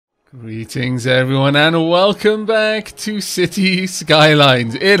Greetings everyone and welcome back to City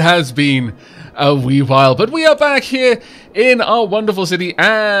Skylines. It has been a wee while, but we are back here in our wonderful city,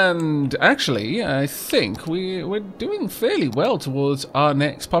 and actually I think we're doing fairly well towards our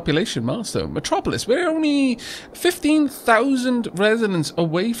next population milestone, Metropolis. We're only 15,000 residents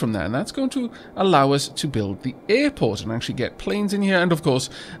away from that, and that's going to allow us to build the airport and actually get planes in here and of course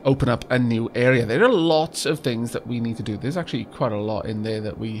open up a new area. There are lots of things that we need to do. There's actually quite a lot in there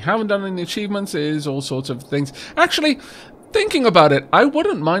that we haven't done in the achievements. There's all sorts of things. Actually, thinking about it, I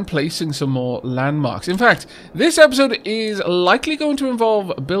wouldn't mind placing some more landmarks. In fact, this episode is likely going to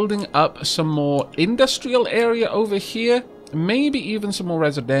involve building up some more industrial area over here, maybe even some more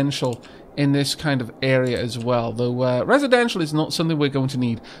residential in this kind of area as well, though residential is not something we're going to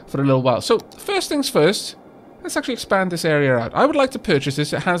need for a little while. So first things first, let's actually expand this area out. I would like to purchase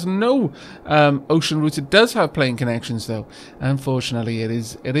this. It has no ocean routes. It does have plane connections, though. Unfortunately, it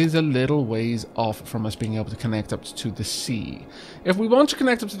is a little ways off from us being able to connect up to the sea. If we want to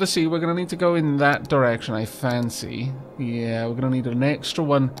connect up to the sea, we're going to need to go in that direction, I fancy. Yeah, we're going to need an extra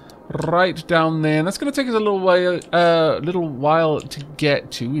one right down there. And that's going to take us a little while to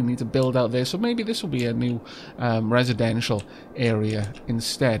get to. We need to build out there. So maybe this will be a new residential area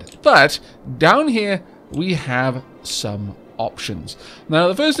instead. But down here, we have some options. Now,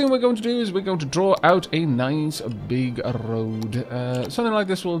 the first thing we're going to do is we're going to draw out a nice big road. Something like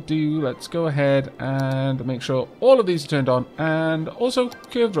this will do. Let's go ahead and make sure all of these are turned on, and also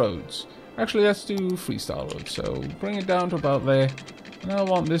curved roads. Actually, let's do freestyle roads. So bring it down to about there. And I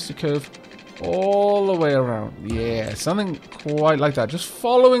want this to curve all the way around. Yeah, something quite like that. Just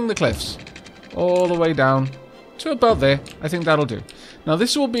following the cliffs all the way down to about there. I think that'll do. Now,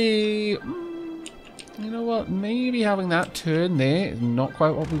 this will be... you know what, maybe having that turn there is not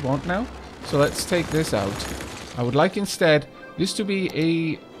quite what we want now. So let's take this out. I would like instead this to be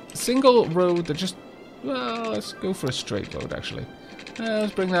a single road that just, well, let's go for a straight road actually.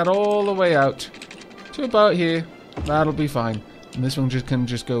 Let's bring that all the way out to about here. That'll be fine. And this one can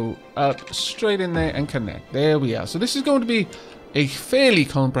just go up straight in there and connect. There we are. So this is going to be a fairly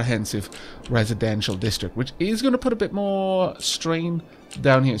comprehensive residential district, which is going to put a bit more strain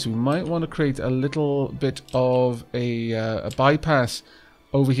down here. So we might want to create a little bit of a bypass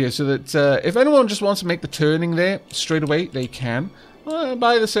over here, so that if anyone just wants to make the turning there straight away, they can.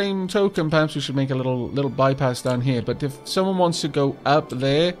 By the same token, perhaps we should make a little bypass down here. But if someone wants to go up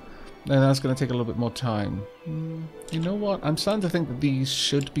there, then that's going to take a little bit more time. You know what? I'm starting to think that these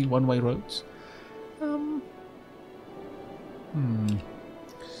should be one-way roads.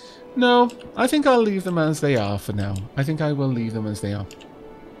 No, I think I'll leave them as they are for now. I think I will leave them as they are.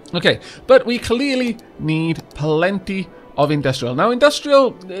 Okay, but we clearly need plenty of industrial. Now,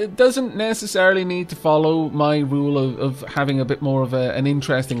 industrial doesn't necessarily need to follow my rule of having a bit more of an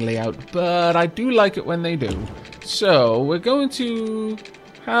interesting layout, but I do like it when they do. So, we're going to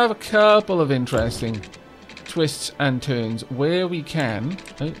have a couple of interesting twists and turns where we can.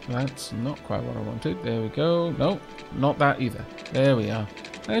 Oh, that's not quite what I wanted. There we go. No, not that either. There we are.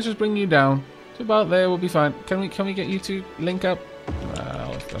 Let's just bring you down to about there. We'll be fine. Can we get you to link up?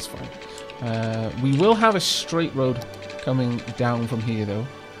 Well, that's fine. We will have a straight road coming down from here, though.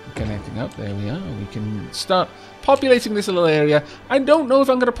 Connecting up. There we are. We can start populating this little area. I don't know if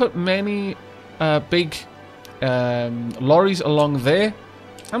I'm going to put many big lorries along there.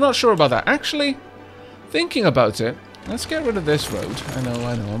 I'm not sure about that. Actually, thinking about it, let's get rid of this road. I know,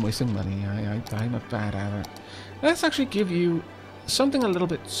 I'm wasting money. I'm a bad at it. Let's actually give you something a little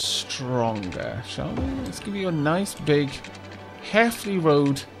bit stronger, shall we? Let's give you a nice, big, hefty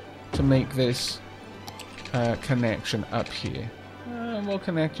road to make this connection up here. And we'll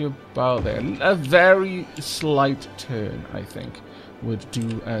connect you about there. A very slight turn, I think, would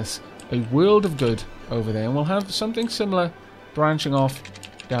do us a world of good over there. And we'll have something similar branching off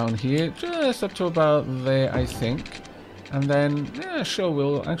down here, just up to about there, I think. And then, yeah, sure,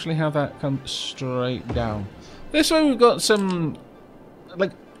 we'll actually have that come straight down. This way we've got some,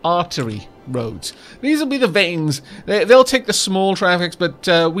 like, artery roads. These will be the veins. They'll take the small traffics, but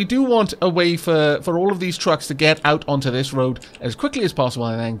we do want a way for all of these trucks to get out onto this road as quickly as possible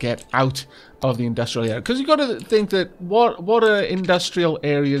and then get out of the industrial area. Because you've got to think that what are industrial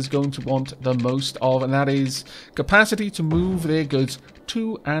areas going to want the most of, and that is capacity to move their goods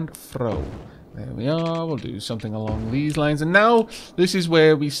to and fro. There we are. We'll do something along these lines. And now this is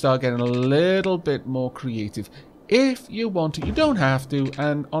where we start getting a little bit more creative. If you want to, you don't have to.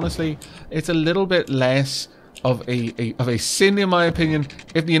 And honestly, it's a little bit less of a sin, in my opinion,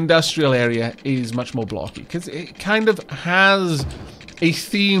 if the industrial area is much more blocky, because it kind of has a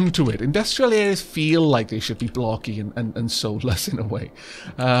theme to it. Industrial areas feel like they should be blocky and soulless in a way.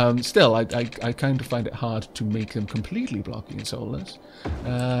 Still, I kind of find it hard to make them completely blocky and soulless.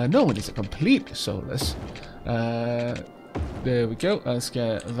 No one is a completely soulless. There we go. Let's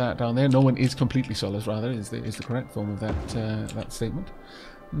get that down there. No one is completely soulless, rather, is the correct form of that statement.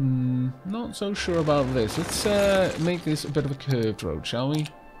 Not so sure about this. Let's make this a bit of a curved road, shall we?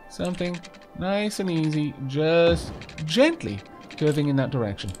 Something nice and easy, just gently curving in that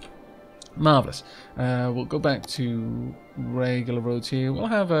direction. Marvellous. We'll go back to regular roads here. We'll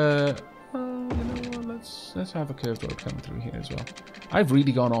have a... you know what, let's have a curved road coming through here as well. I've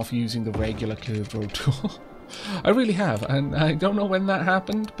really gone off using the regular curved road tool. I really have, and I don't know when that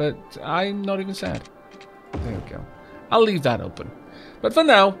happened, but I'm not even sad. There we go. I'll leave that open. But for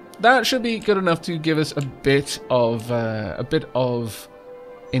now, that should be good enough to give us a bit of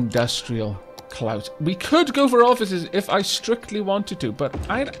industrial clout. We could go for offices if I strictly wanted to, but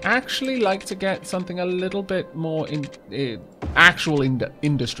I'd actually like to get something a little bit more actual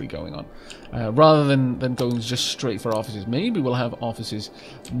industry going on, rather than going just straight for offices. Maybe we'll have offices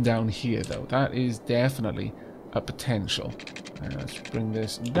down here, though. That is definitely a potential. Let's bring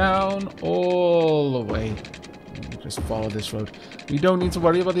this down all the way. Just follow this road. We don't need to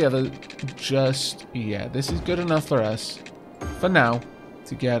worry about the other just yet. This is good enough for us, for now,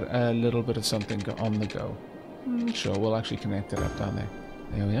 to get a little bit of something on the go. Sure, we'll actually connect it up down there.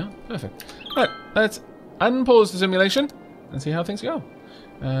 There we are. Perfect. Right, let's unpause the simulation and see how things go.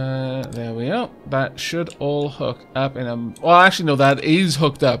 There we are. That should all hook up in a... Well, actually, no, that is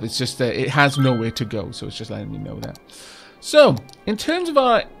hooked up. It's just that it has nowhere to go, so it's just letting me know that. So, in terms of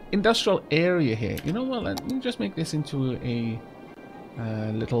our industrial area here, you know what? Let me just make this into a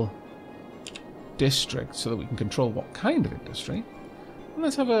little district so that we can control what kind of industry.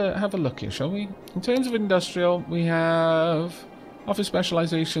 Let's have a look here, shall we? In terms of industrial, we have office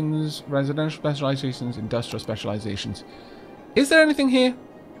specializations, residential specializations, industrial specializations. Is there anything here?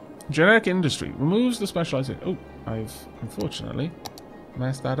 Generic industry removes the specialization. Oh, I've unfortunately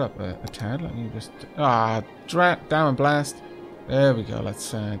messed that up a tad. Let me just damn and blast. There we go.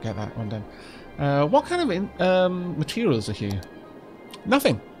 Let's get that one done. What kind of materials are here?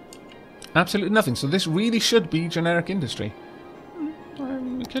 Nothing. Absolutely nothing. So this really should be generic industry.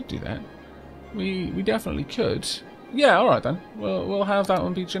 We could do that. We definitely could. Yeah, alright then. We'll have that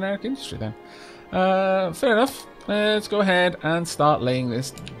one be generic industry then. Fair enough. Let's go ahead and start laying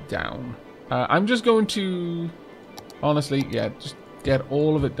this down. I'm just going to... Honestly, yeah, just get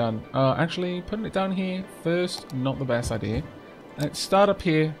all of it done. Actually, putting it down here first, not the best idea. Let's start up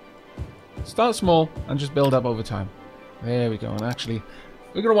here. Start small and just build up over time. There we go. And actually...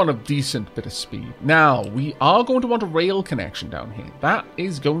 we're going to want a decent bit of speed. Now, we are going to want a rail connection down here. That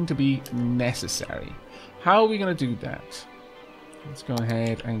is going to be necessary. How are we going to do that? Let's go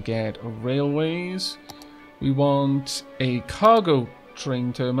ahead and get railways. We want a cargo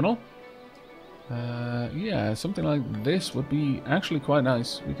train terminal. Yeah, something like this would be actually quite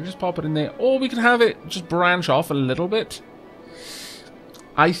nice. We could just pop it in there. Or we could have it just branch off a little bit.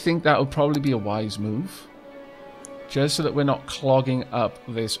 I think that would probably be a wise move. Just so that we're not clogging up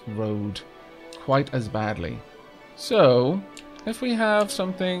this road quite as badly. So, if we have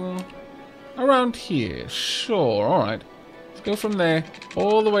something around here, sure, alright. Let's go from there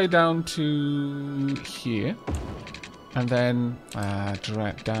all the way down to here. And then,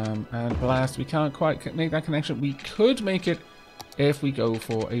 direct down and blast. We can't quite make that connection. We could make it if we go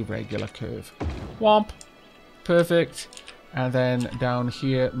for a regular curve. Womp. Perfect. And then down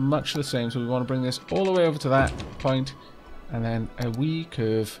here, much the same. So we want to bring this all the way over to that point. And then a wee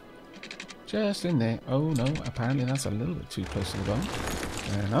curve just in there. Oh no, apparently that's a little bit too close to the bone.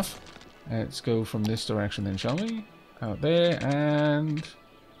 Fair enough. Let's go from this direction then, shall we? Out there, and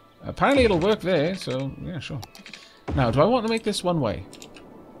apparently it'll work there. So, yeah, sure. Now, do I want to make this one way?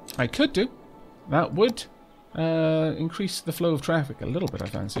 I could do. That would increase the flow of traffic a little bit, I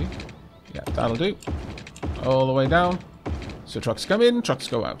fancy. Yeah, that'll do. All the way down. So trucks come in, trucks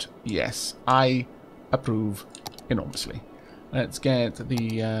go out. Yes, I approve enormously. Let's get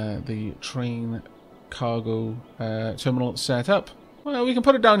the train cargo terminal set up. Well, we can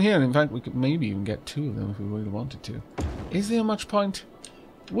put it down here, and in fact, we could maybe even get two of them if we really wanted to. Is there much point?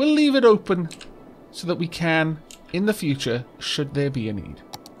 We'll leave it open so that we can, in the future, should there be a need.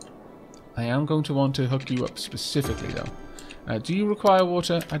 I am going to want to hook you up specifically, though. Do you require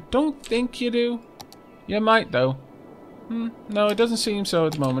water? I don't think you do. You might, though. No, it doesn't seem so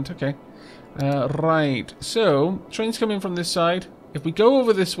at the moment. Okay. Right. So, trains come in from this side. If we go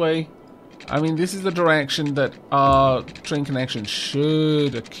over this way, I mean, this is the direction that our train connection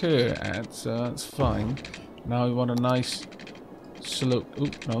should occur at, so that's fine. Now we want a nice slow. Oh,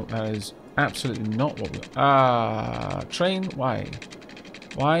 no, that is absolutely not what we... train, why?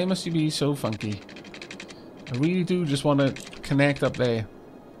 Why must you be so funky? I really do just want to connect up there.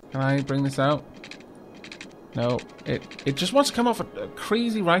 Can I bring this out? No, it just wants to come off a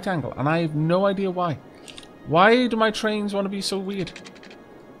crazy right angle, and I have no idea why. Why do my trains want to be so weird?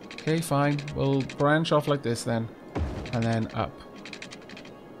 Okay, fine. We'll branch off like this then, and then up.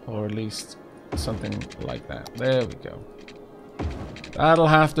 Or at least something like that. There we go. That'll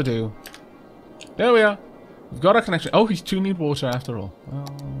have to do. There we are. We've got a connection. Oh, we do need water after all. Oh,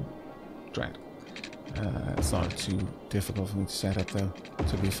 dread. It's not too difficult for me to set up, though,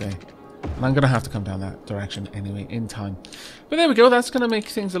 to be fair. And I'm going to have to come down that direction anyway in time. But there we go. That's going to make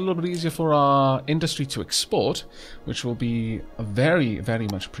things a little bit easier for our industry to export, which will be very, very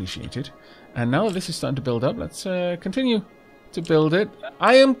much appreciated. And now that this is starting to build up, let's continue to build it.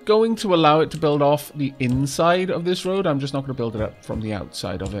 I am going to allow it to build off the inside of this road. I'm just not going to build it up from the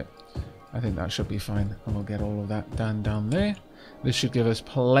outside of it. I think that should be fine. And we'll get all of that done down there. This should give us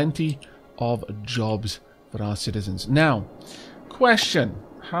plenty of jobs for our citizens. Now, question.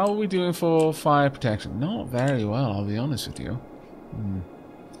 How are we doing for fire protection? Not very well, I'll be honest with you.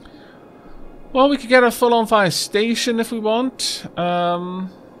 Well, we could get a full-on fire station if we want.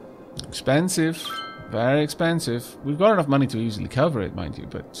 Expensive. Very expensive. We've got enough money to easily cover it, mind you,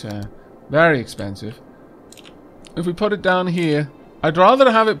 but very expensive. If we put it down here, I'd rather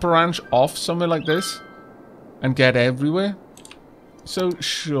have it branch off somewhere like this and get everywhere. So,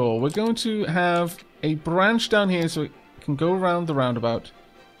 sure, we're going to have a branch down here so it can go around the roundabout.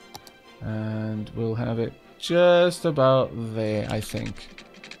 And we'll have it just about there, I think.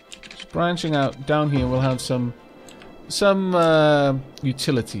 Just branching out down here, we'll have some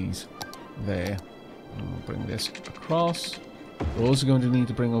utilities there. And we'll bring this across. We're also going to need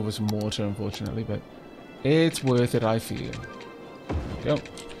to bring over some water, unfortunately, but it's worth it, I feel. There we go.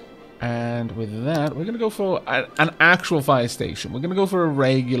 And with that, we're going to go for an actual fire station. We're going to go for a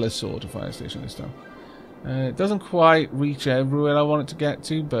regular sort of fire station this time. It doesn't quite reach everywhere I want it to get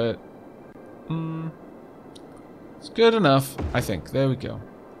to, but it's good enough, I think. There we go.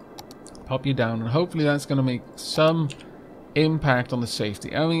 Pop you down, and hopefully that's going to make some impact on the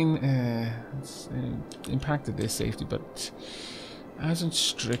safety. I mean, it's impacted this safety, but hasn't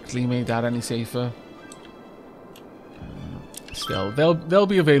strictly made that any safer. Still, they'll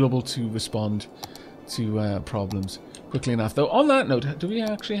be available to respond to problems quickly enough. Though, on that note, do we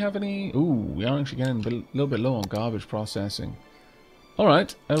actually have any... Ooh, we are actually getting a little bit low on garbage processing.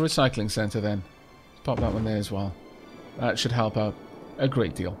 Alright, a recycling centre then. Let's pop that one there as well. That should help out a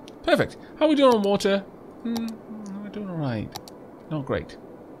great deal. Perfect. How are we doing on water? We're doing alright. Not great.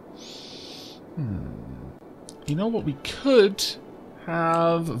 You know what? We could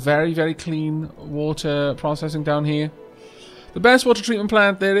have very, very clean water processing down here. The best water treatment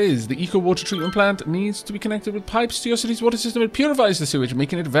plant there is, the Eco Water Treatment Plant, needs to be connected with pipes to your city's water system. It purifies the sewage,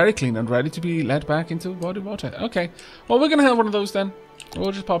 making it very clean and ready to be let back into body water. Okay, well, we're going to have one of those then.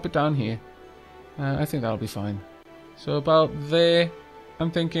 We'll just pop it down here. I think that'll be fine. So about there,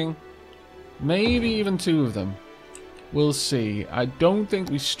 I'm thinking maybe even two of them. We'll see. I don't think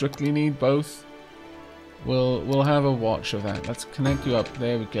we strictly need both. We'll have a watch of that. Let's connect you up.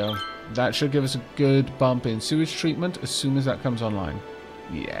 There we go. That should give us a good bump in sewage treatment as soon as that comes online.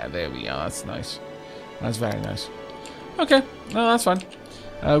 Yeah, there we are. That's nice. That's very nice. Okay, no, that's fine.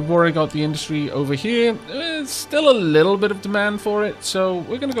 We've already got the industry over here. There's still a little bit of demand for it, so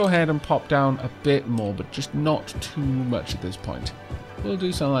we're going to go ahead and pop down a bit more, but just not too much at this point. We'll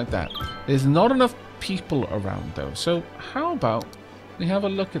do something like that. There's not enough people around, though, so how about we have a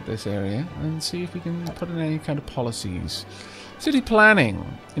look at this area and see if we can put in any kind of policies. City planning,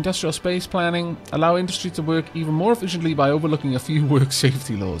 industrial space planning, allow industry to work even more efficiently by overlooking a few work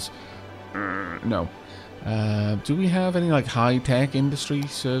safety laws. No. Do we have any like high-tech industry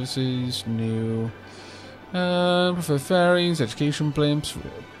services? No. Prefer ferries, education blimps,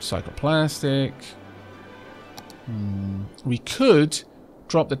 recycle plastic. We could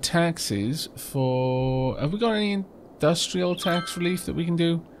drop the taxes for... Have we got any industrial tax relief that we can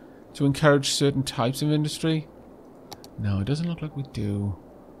do to encourage certain types of industry? No, it doesn't look like we do.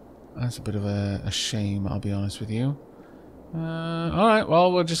 That's a bit of a shame, I'll be honest with you. Alright,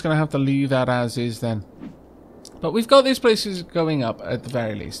 well, we're just going to have to leave that as is then. But we've got these places going up at the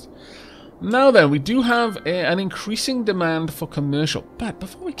very least. Now then, we do have an increasing demand for commercial. But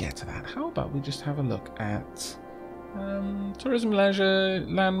before we get to that, how about we just have a look at tourism, leisure,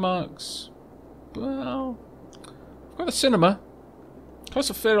 landmarks. Well, we've got a cinema. Costs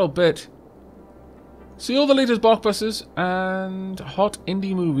a fair old bit. See all the latest blockbusters and hot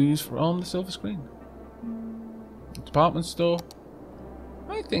indie movies on the silver screen. Department store.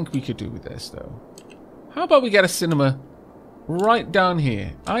 I think we could do with this, though. How about we get a cinema right down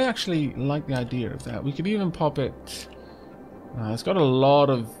here? I actually like the idea of that. We could even pop it... it's got a lot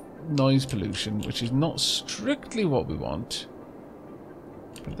of noise pollution, which is not strictly what we want.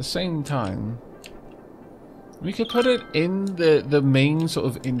 But at the same time, we could put it in the main sort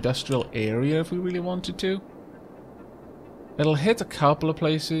of industrial area if we really wanted to. It'll hit a couple of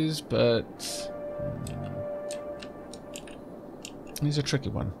places, but... here's a tricky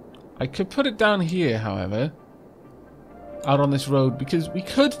one. I could put it down here, however, out on this road, because we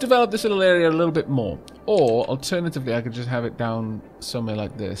could develop this little area a little bit more. Or, alternatively, I could just have it down somewhere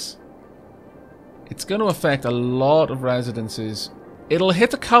like this. It's going to affect a lot of residences. It'll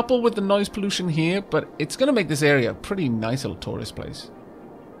hit a couple with the noise pollution here, but it's going to make this area a pretty nice little tourist place.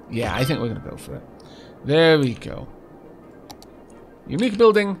 Yeah, I think we're going to go for it. There we go. Unique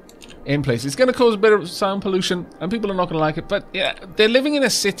building in place. It's going to cause a bit of sound pollution, and people are not going to like it. But yeah, they're living in a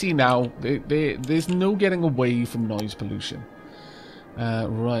city now. There's no getting away from noise pollution.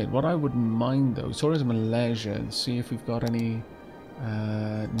 Right, what I wouldn't mind though, tourism and leisure, and see if we've got any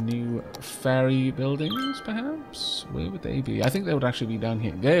new ferry buildings, perhaps? Where would they be? I think they would actually be down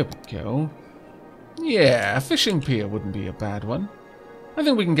here. There we go. Yeah, a fishing pier wouldn't be a bad one. I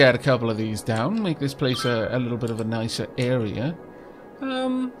think we can get a couple of these down, make this place a little bit of a nicer area.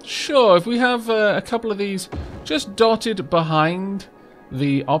 Sure, if we have a couple of these just dotted behind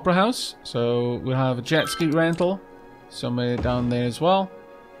the opera house, so we'll have a jet ski rental somewhere down there as well,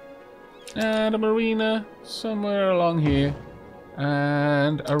 and a marina somewhere along here,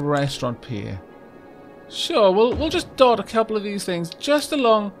 and a restaurant pier. Sure, we'll just dot a couple of these things just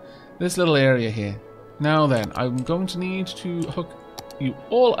along this little area here. Now then, I'm going to need to hook you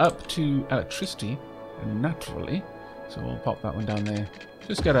all up to electricity, naturally. So we'll pop that one down there.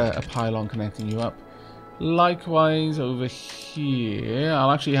 Just get a pylon connecting you up. Likewise over here.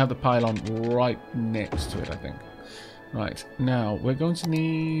 I'll actually have the pylon right next to it, I think. Right, now we're going to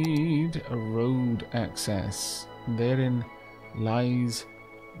need a road access. Therein lies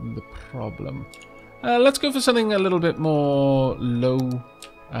the problem. Let's go for something a little bit more low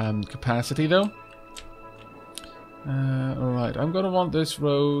capacity though. Alright, I'm going to want this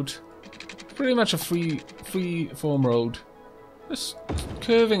road pretty much a free form road. Just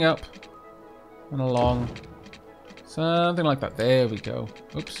curving up and along. Something like that. There we go.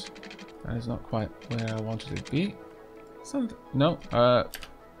 Oops. That is not quite where I wanted it to be. No.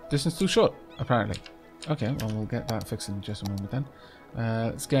 Distance too short, apparently. Okay, well, we'll get that fixed in just a moment then.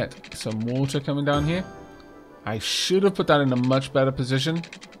 Let's get some water coming down here. I should have put that in a much better position.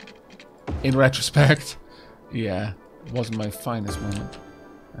 In retrospect. Yeah, it wasn't my finest moment.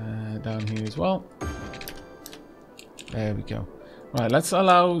 Down here as well. There we go. Right, let's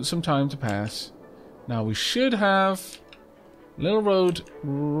allow some time to pass. Now we should have a little road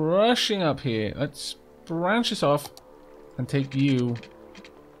rushing up here. Let's branch this off and take you.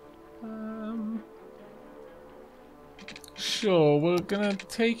 Sure, we're gonna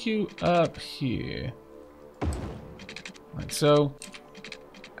take you up here. Like so.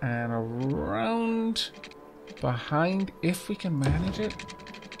 And around behind, if we can manage it.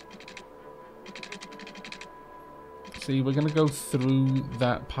 See, we're going to go through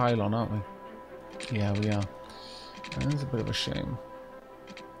that pylon, aren't we? Yeah, we are. That's a bit of a shame.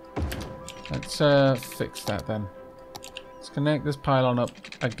 Let's fix that then. Let's connect this pylon up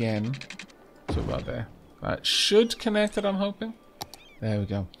again. So about there. That should connect it, I'm hoping. There we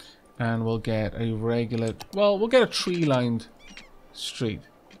go. And we'll get a regular... Well, we'll get a tree-lined street.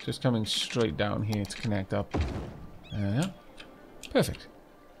 Just coming straight down here to connect up. Yeah. Perfect.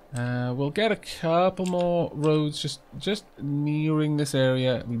 We'll get a couple more roads just nearing this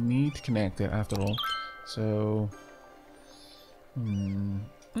area. We need to connect it after all. So,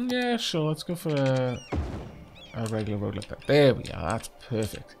 yeah, sure. Let's go for a regular road like that. There we are. That's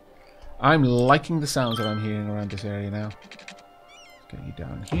perfect. I'm liking the sounds that I'm hearing around this area now. Let's get you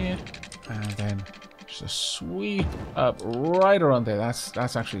down here, and then just a sweep up right around there.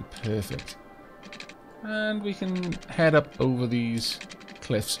 That's actually perfect. And we can head up over these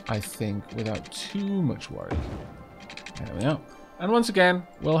cliffs, I think, without too much worry. There we are. And once again,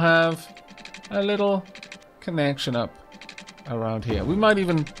 we'll have a little connection up around here. We might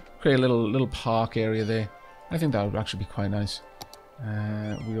even create a little park area there. I think that would actually be quite nice.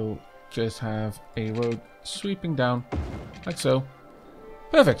 We'll just have a road sweeping down like so.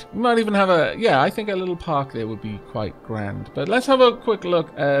 Perfect. We might even have a... Yeah, I think a little park there would be quite grand. But let's have a quick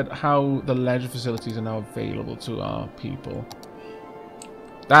look at how the leisure facilities are now available to our people.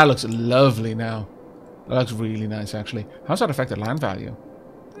 That looks lovely now. That looks really nice, actually. How's that affected land value?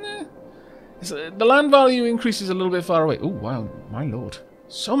 The land value increases a little bit far away. Oh, wow. My lord.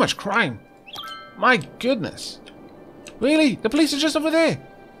 So much crime. My goodness. Really? The police are just over there.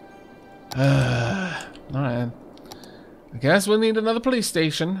 Alright. I guess we'll need another police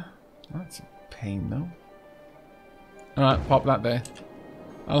station. That's a pain, though. Alright, pop that there.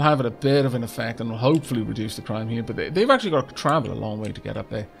 I'll have it a bit of an effect and will hopefully reduce the crime here. But they've actually got to travel a long way to get up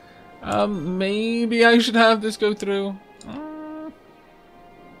there. Maybe I should have this go through.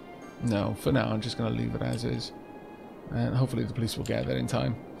 No, for now I'm just going to leave it as is. And hopefully the police will get there in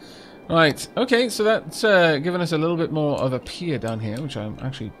time. Right, okay, so that's given us a little bit more of a pier down here, which I'm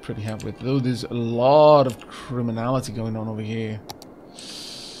actually pretty happy with. Though there's a lot of criminality going on over here.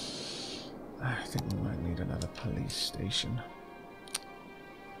 I think we might need another police station.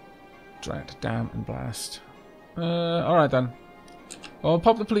 Drat, damn, and blast. Alright then. I'll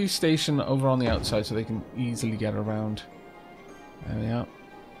pop the police station over on the outside so they can easily get around. There we are.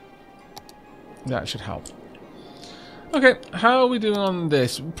 That should help. Okay, how are we doing on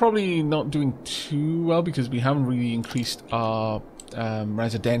this? We're probably not doing too well because we haven't really increased our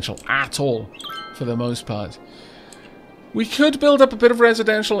residential at all for the most part. We could build up a bit of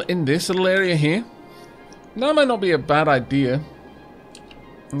residential in this little area here. That might not be a bad idea.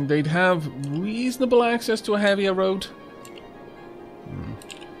 They'd have reasonable access to a heavier road.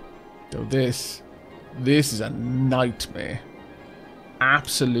 Though this is a nightmare.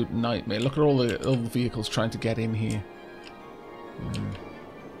 Absolute nightmare. Look at all the vehicles trying to get in here.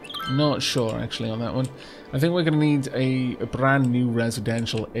 Not sure actually on that one. I think we're going to need a brand new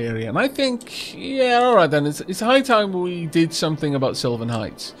residential area. And I think, yeah, alright then. It's high time we did something about Sylvan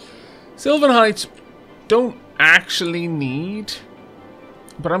Heights. Sylvan Heights don't actually need...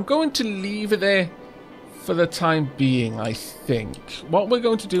 But I'm going to leave it there for the time being, I think. What we're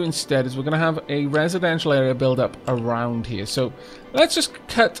going to do instead is we're going to have a residential area build up around here. So let's just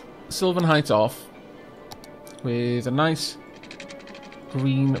cut Sylvan Heights off with a nice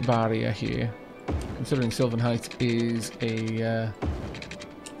green barrier here. Considering Sylvan Heights is a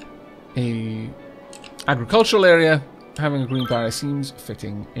agricultural area, having a green barrier seems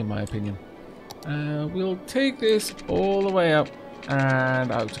fitting in my opinion. We'll take this all the way up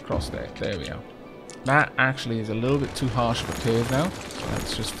and out across there. There we are. That actually is a little bit too harsh of a curve now. So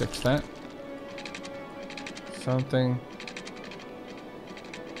let's just fix that. Something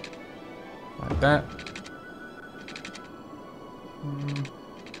like that.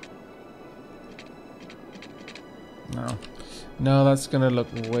 No, that's gonna look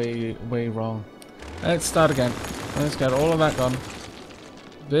way wrong. Let's start again. Let's get all of that gone.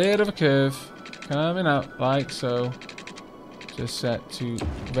 Bit of a curve coming out like so. Just set to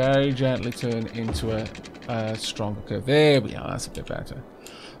very gently turn into a stronger curve. There we are. That's a bit better.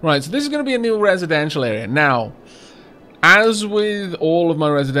 Right, so this is going to be a new residential area. Now, as with all of my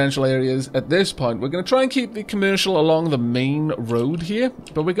residential areas at this point, we're going to try and keep the commercial along the main road here,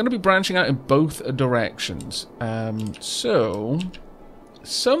 but we're going to be branching out in both directions. So,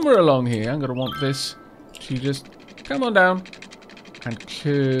 somewhere along here, I'm going to want this to just come on down and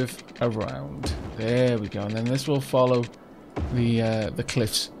curve around. There we go. And then this will follow the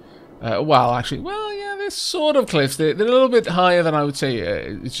cliffs. Well, yeah, they're sort of cliffs. They're a little bit higher than I would say.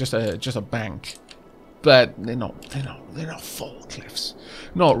 It's just a bank, but they're not full cliffs.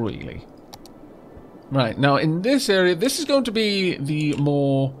 Not really. Right now, in this area, this is going to be the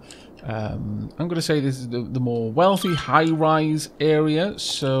more. I'm going to say this is the more wealthy, high-rise area.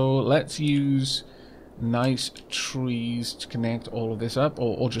 So let's use nice trees to connect all of this up,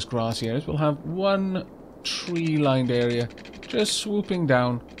 or just grassy areas. We'll have one tree-lined area just swooping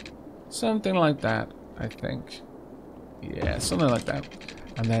down, something like that, I think. Yeah, something like that.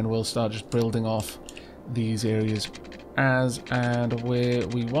 And then we'll start just building off these areas as and where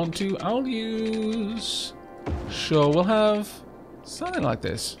we want to. I'll use... Sure, we'll have something like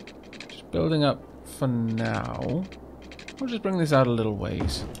this. Just building up for now. We'll just bring this out a little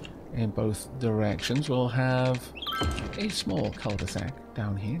ways in both directions. We'll have a small cul-de-sac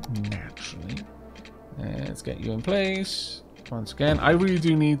down here, naturally. Let's get you in place. Once again, I really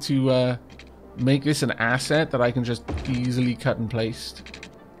do need to make this an asset that I can just easily cut and paste.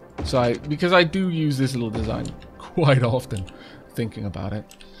 So because I do use this little design quite often, thinking about it.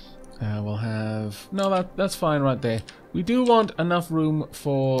 We'll have... No, that's fine right there. We do want enough room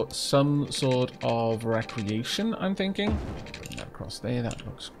for some sort of recreation, I'm thinking. Bring that across there, that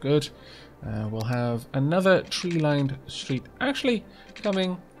looks good. We'll have another tree-lined street actually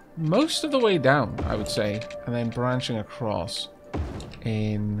coming most of the way down, I would say, and then branching across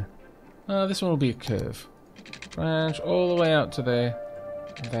in... this one will be a curve. Branch all the way out to there,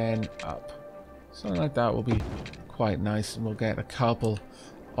 then up. Something like that will be quite nice, and we'll get a couple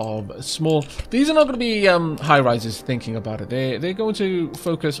of small. These are not going to be high-rises thinking about it. They're going to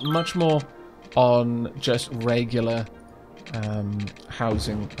focus much more on just regular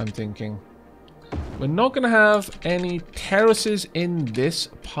housing, I'm thinking. We're not going to have any terraces in this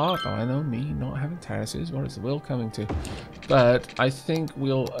part. Oh, I know me not having terraces. What is the will coming to? But I think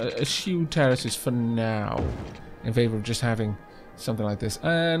we'll eschew terraces for now in favor of just having something like this.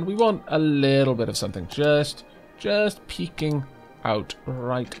 And we want a little bit of something just peeking out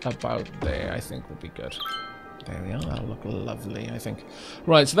right about there, I think would be good. There we are. That'll look lovely, I think.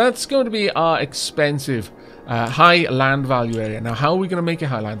 Right, so that's going to be our expensive high land value area. Now, how are we going to make it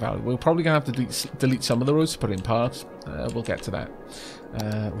high land value? We're probably going to have to delete some of the roads to put in parks. We'll get to that.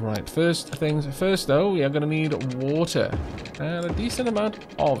 Right, first things first, though, we are going to need water. And a decent amount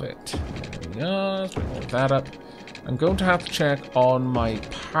of it. There we are. Let's bring all that up. I'm going to have to check on my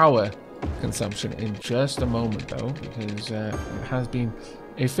power consumption in just a moment, though, because it has been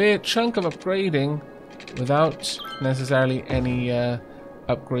a fair chunk of upgrading without necessarily any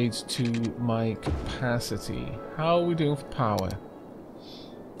upgrades to my capacity. How are we doing for power?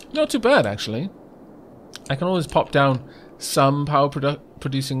 Not too bad, actually. I can always pop down some power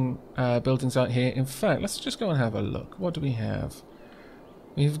producing buildings out here. In fact, let's just go and have a look. What do we have?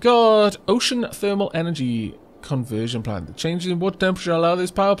 We've got ocean thermal energy conversion plant. The changes in water temperature allow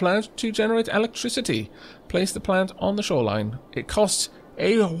this power plant to generate electricity. Place the plant on the shoreline. It costs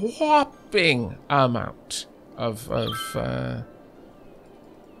a whopping amount of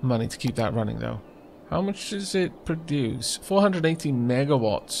money to keep that running, though. How much does it produce? 480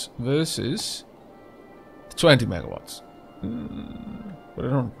 megawatts versus 20 megawatts. But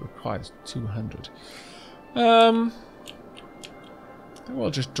it only requires 200. We'll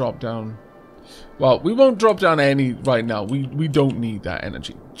just drop down. Well, we won't drop down any right now. We don't need that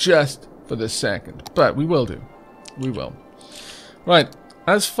energy just for the second, but we will do. We will. Right.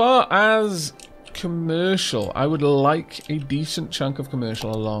 As far as commercial, I would like a decent chunk of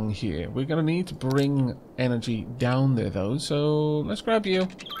commercial along here. We're going to need to bring energy down there, though, so let's grab you.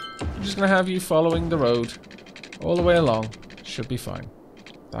 I'm just going to have you following the road all the way along. Should be fine.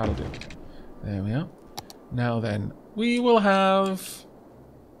 That'll do. There we are. Now then, we will have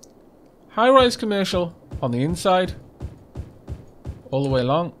high-rise commercial on the inside, all the way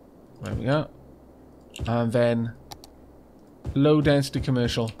along. There we go. And then low density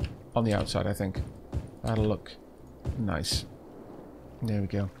commercial on the outside, I think. That'll look nice. There we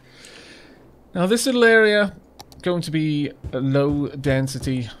go. Now this little area going to be a low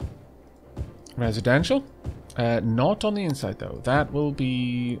density residential. Not on the inside though. That will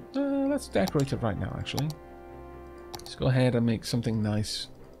be let's decorate it right now, actually. Let's go ahead and make something nice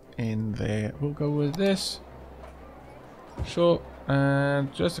in there. We'll go with this. Sure.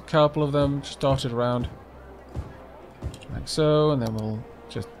 And just a couple of them just dotted around. Like so, and then we'll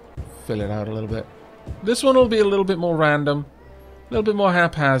just fill it out a little bit. This one will be a little bit more random, a little bit more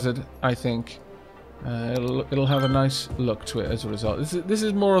haphazard, I think. It'll have a nice look to it as a result. This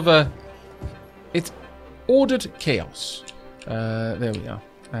is more of a, it's ordered chaos. There we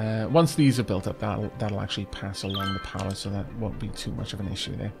are. Once these are built up, that'll actually pass along the power, so that won't be too much of an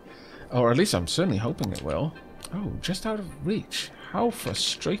issue there. Or at least I'm certainly hoping it will. Oh, just out of reach. How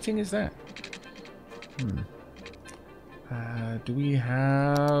frustrating is that? Do we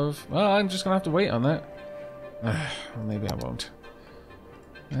have... Well, I'm just going to have to wait on that. Maybe I won't.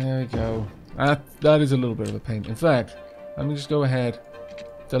 There we go. That is a little bit of a pain. In fact, let me just go ahead.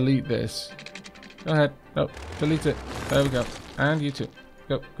 Delete this. Go ahead. No, delete it. There we go. And you too.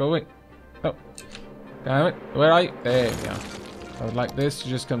 Go away. Oh. Damn it. Where are you? There we go. I would like this to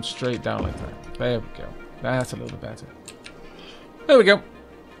just come straight down like that. There we go. That's a little bit better. There we go.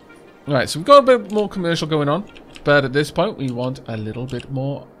 Right, so we've got a bit more commercial going on. But at this point, we want a little bit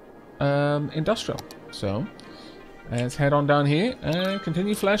more industrial. So, let's head on down here and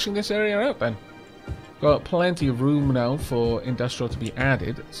continue fleshing this area out then. Got plenty of room now for industrial to be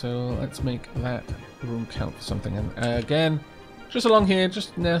added. So, let's make that room count for something. And again, just along here,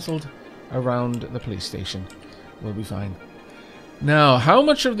 just nestled around the police station. We'll be fine. Now, how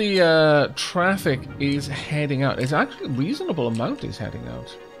much of the traffic is heading out? It's actually a reasonable amount is heading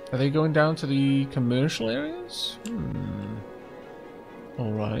out. Are they going down to the commercial areas?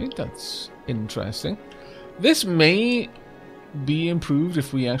 Alright, that's interesting. This may be improved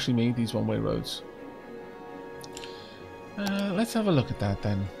if we actually made these one-way roads. Let's have a look at that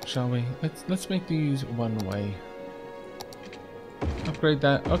then, shall we? Let's make these one-way. Upgrade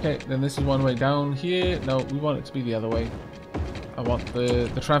that. Okay, then this is one way down here. No, we want it to be the other way. I want the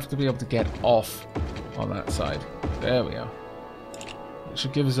traffic to be able to get off on that side. There we are. It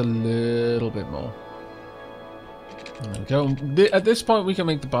should give us a little bit more. There we go. At this point, we can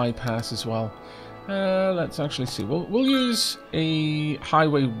make the bypass as well. Let's actually see. We'll use a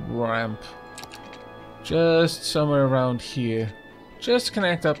highway ramp just somewhere around here, just to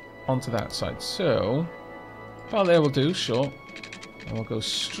connect up onto that side. So, well, there will do, sure. And we'll go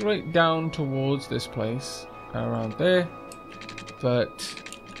straight down towards this place, around there. But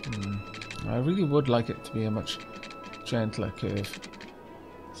I really would like it to be a much gentler curve.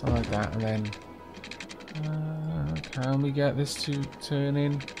 Something like that, and then can we get this to turn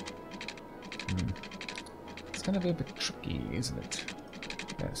in? It's going to be a bit tricky, isn't it?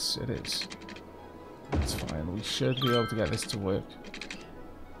 Yes, it is. That's fine. We should be able to get this to work.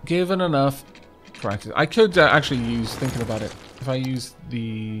 Given enough practice. I could actually use, thinking about it, if I use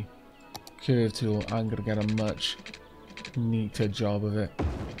the curve tool, I'm going to get a much neater job of it.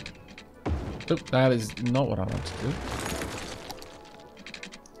 Oh, that is not what I want to do.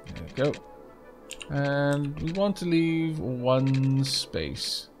 There we go. And we want to leave one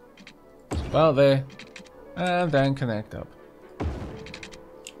space. So about there. And then connect up.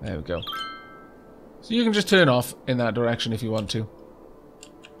 There we go. So you can just turn off in that direction if you want to.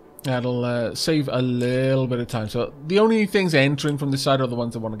 That'll save a little bit of time. So the only things entering from this side are the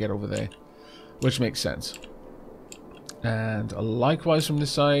ones that want to get over there. Which makes sense. And likewise from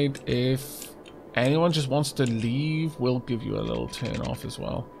this side, if anyone just wants to leave, we'll give you a little turn off as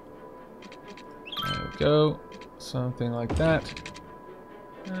well. There we go. Something like that.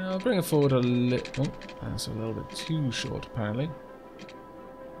 I'll bring it forward a little. Oh, that's a little bit too short, apparently.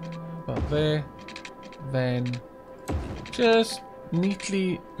 About there. Then just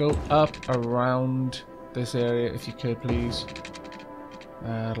neatly go up around this area, if you could, please.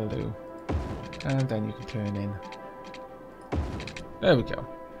 That'll do. And then you can turn in. There we go.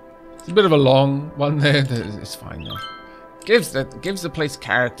 It's a bit of a long one there. It's fine though. Gives the place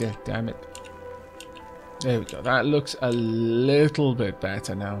character. Damn it. There we go. That looks a little bit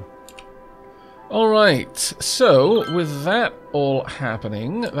better now. Alright, so with that all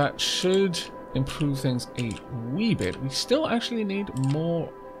happening, that should improve things a wee bit. We still actually need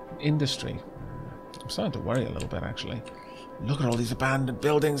more industry. I'm starting to worry a little bit, actually. Look at all these abandoned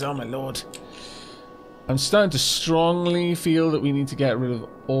buildings, oh my lord. I'm starting to strongly feel that we need to get rid of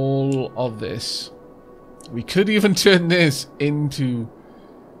all of this. We could even turn this into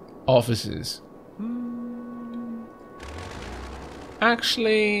offices.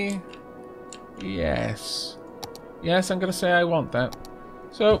 Actually, yes. Yes, I'm going to say I want that.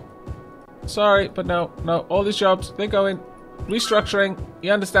 So, sorry, but no. All these jobs, they're going. Restructuring,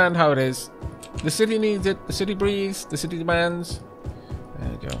 you understand how it is. The city needs it, the city breathes, the city demands.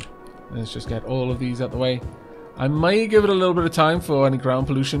 There we go. Let's just get all of these out the way. I might give it a little bit of time for any ground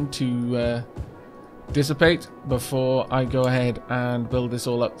pollution to dissipate before I go ahead and build this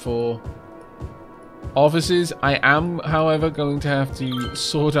all up for offices. I am, however, going to have to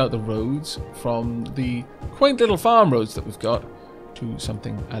sort out the roads from the quaint little farm roads that we've got to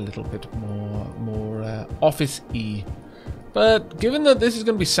something a little bit more office-y. But given that this is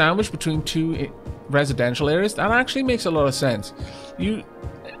going to be sandwiched between two residential areas, that actually makes a lot of sense.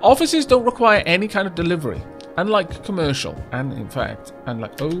 Offices don't require any kind of delivery, unlike commercial. And in fact,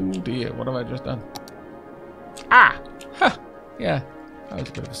 unlike, oh dear, what have I just done? Ah! Ha! Yeah, that was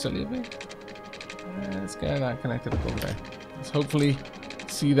a bit of a silly of me. Let's get that connected up over there. Let's hopefully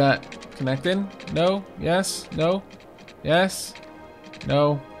see that connecting. No? Yes? No? Yes?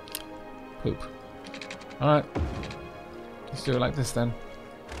 No? Poop. Alright. Let's do it like this then.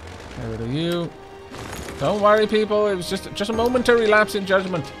 Get rid of you. Don't worry, people. It was just a momentary lapse in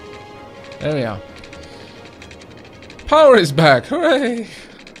judgment. There we are. Power is back. Hooray!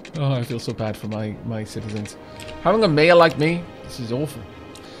 Oh, I feel so bad for my citizens. Having a mayor like me, this is awful.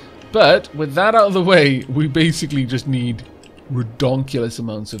 But with that out of the way, we basically just need redonkulous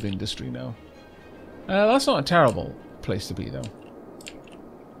amounts of industry now. That's not a terrible place to be, though.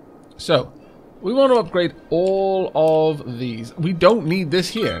 So, we want to upgrade all of these. We don't need this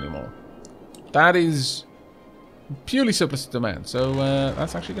here anymore. That is purely surplus demand. So,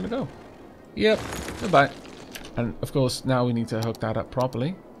 that's actually going to go. Yep, goodbye. And, of course, now we need to hook that up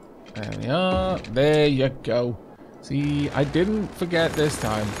properly. There we are. There you go. See, I didn't forget this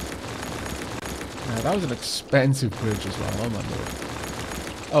time. That was an expensive bridge as well. Oh my lord.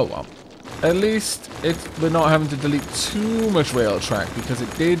 Oh well. At least we're not having to delete too much rail track because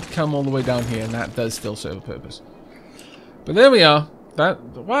it did come all the way down here and that does still serve a purpose. But there we are.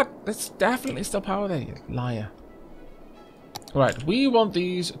 What? That's definitely still power there, you liar. Right, we want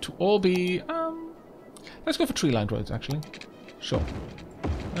these to all be... let's go for tree-lined roads, actually. Sure.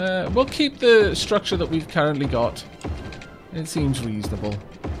 We'll keep the structure that we've currently got. It seems reasonable.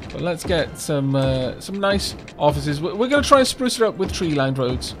 But let's get some nice offices. We're going to try and spruce it up with tree-lined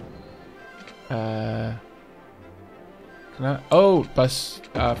roads. Can I? Oh, bus.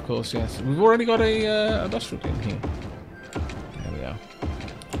 Of course, yes. We've already got a bus route in here. There we are.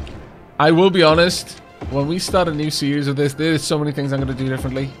 I will be honest. When we start a new series of this, there's so many things I'm going to do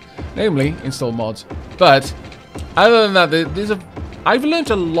differently. Namely, install mods. But other than that, I've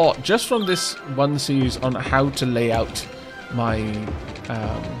learned a lot just from this one series on how to lay out my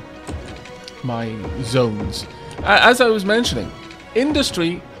my zones. As I was mentioning,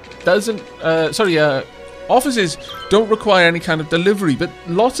 industry doesn't. Offices don't require any kind of delivery, but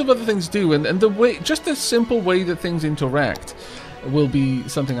lots of other things do, and the way, just the simple way that things interact, will be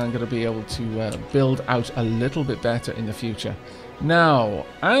something I'm going to be able to build out a little bit better in the future. Now,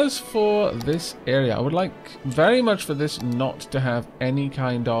 as for this area, I would like very much for this not to have any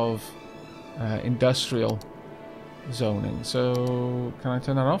kind of industrial zoning. So, can I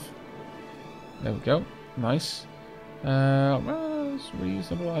turn that off? There we go. Nice. Well, it's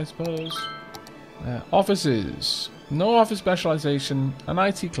reasonable, I suppose. Offices. No office specialization. An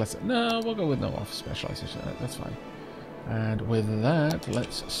IT cluster. No, we'll go with no office specialization. That's fine. And with that,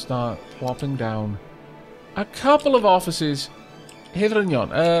 let's start plopping down a couple of offices hither and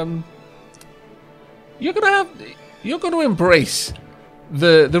yon. You're going to embrace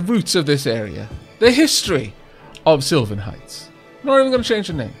the roots of this area, the history of Sylvan Heights. Not even going to change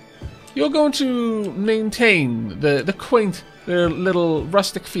the name. You're going to maintain the quaint, the little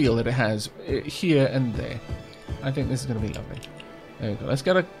rustic feel that it has here and there. I think this is going to be lovely. There we go. Let's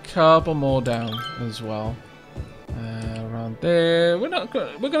get a couple more down as well. Around there. We're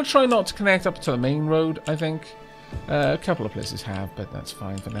going to try not to connect up to the main road, I think. A couple of places have, but that's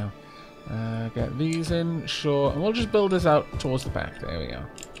fine for now. Get these in, sure. And we'll just build this out towards the back. There we go.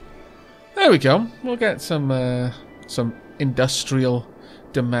 There we go. We'll get some industrial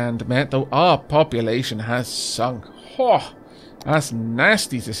demand met, though our population has sunk. Oh, that's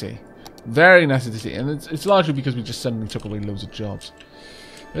nasty to see. Very nasty to see. And it's largely because we just suddenly took away loads of jobs.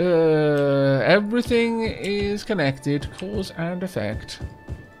 Everything is connected, cause and effect.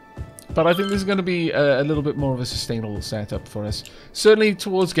 But I think this is going to be a little bit more of a sustainable setup for us. Certainly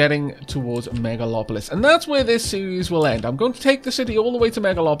towards getting towards Megalopolis. And that's where this series will end. I'm going to take the city all the way to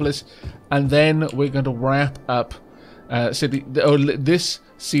Megalopolis, and then we're going to wrap up this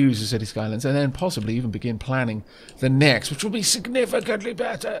series of City Skylines, and then possibly even begin planning the next, which will be significantly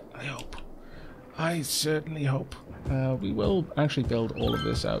better, I hope. I certainly hope. We will actually build all of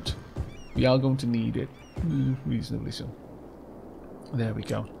this out. We are going to need it reasonably soon. There we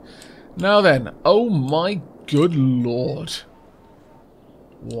go. Now then, oh my good lord.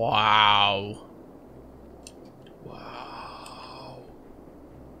 Wow. Wow.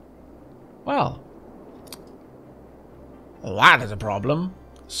 Well, that is a problem.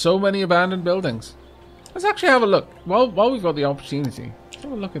 So many abandoned buildings. Let's actually have a look. While we've got the opportunity, let's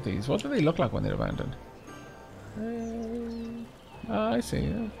have a look at these. What do they look like when they're abandoned? I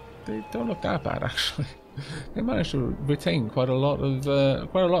see. They don't look that bad, actually. They managed to retain quite a lot of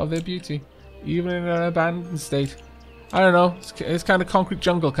their beauty, even in an abandoned state. I don't know. It's kind of concrete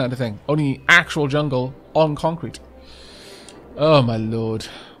jungle kind of thing. Only actual jungle on concrete. Oh my lord,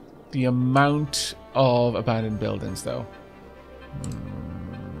 the amount of abandoned buildings, though.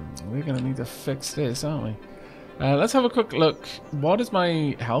 We're gonna need to fix this, aren't we? Let's have a quick look. What is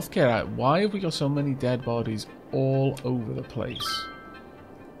my healthcare at? Why have we got so many dead bodies all over the place?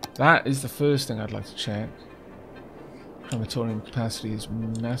 That is the first thing I'd like to check. Crematorium capacity is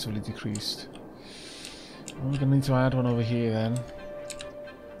massively decreased. We're going to need to add one over here then.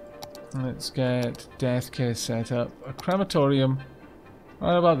 Let's get death care set up. A crematorium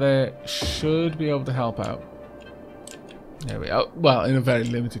right about there should be able to help out. There we are. Well, in a very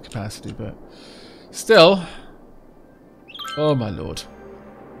limited capacity, but still. Oh my lord.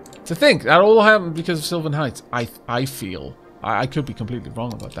 To think that all happened because of Sylvan Heights. I feel. I could be completely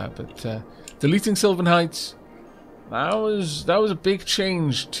wrong about that, but deleting Sylvan Heights, that was a big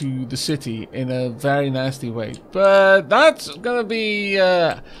change to the city in a very nasty way. But that's gonna be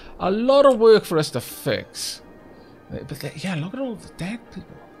a lot of work for us to fix. But yeah, look at all the dead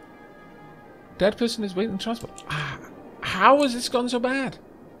people. Dead person is waiting transport. How has this gone so bad?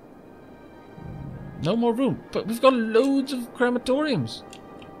 No more room, but we've got loads of crematoriums.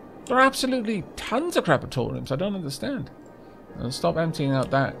 There are absolutely tons of crematoriums. I don't understand. Stop emptying out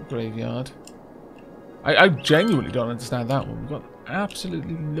that graveyard. I genuinely don't understand that one. We've got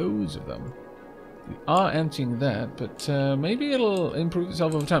absolutely loads of them. We are emptying that, but maybe it'll improve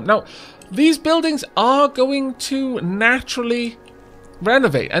itself over time. Now, these buildings are going to naturally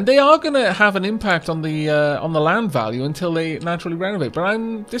renovate, and they are going to have an impact on the land value until they naturally renovate. But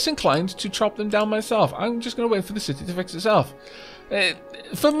I'm disinclined to chop them down myself. I'm just going to wait for the city to fix itself.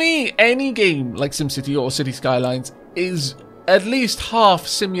 For me, any game like SimCity or City Skylines is at least half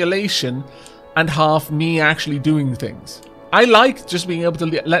simulation and half me actually doing things. I like just being able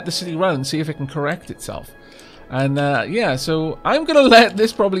to let the city run and see if it can correct itself. And yeah, so I'm going to let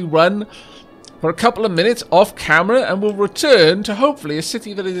this probably run for a couple of minutes off camera, and we'll return to hopefully a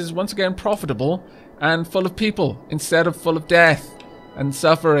city that is once again profitable and full of people instead of full of death and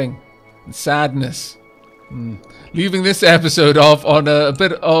suffering and sadness. Leaving this episode off on a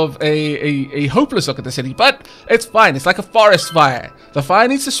bit of a hopeless look at the city, but it's fine. It's like a forest fire. The fire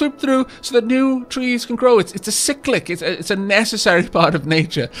needs to sweep through so that new trees can grow. It's a cyclic. It's a necessary part of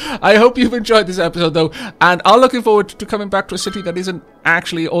nature. I hope you've enjoyed this episode, though, and I'm looking forward to coming back to a city that isn't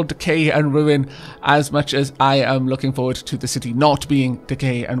actually all decay and ruin as much as I am looking forward to the city not being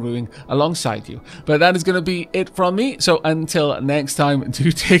decay and ruin alongside you. But that is going to be it from me. So until next time,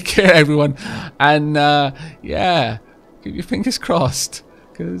 do take care, everyone, and yeah, keep your fingers crossed,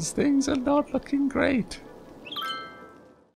 because things are not looking great.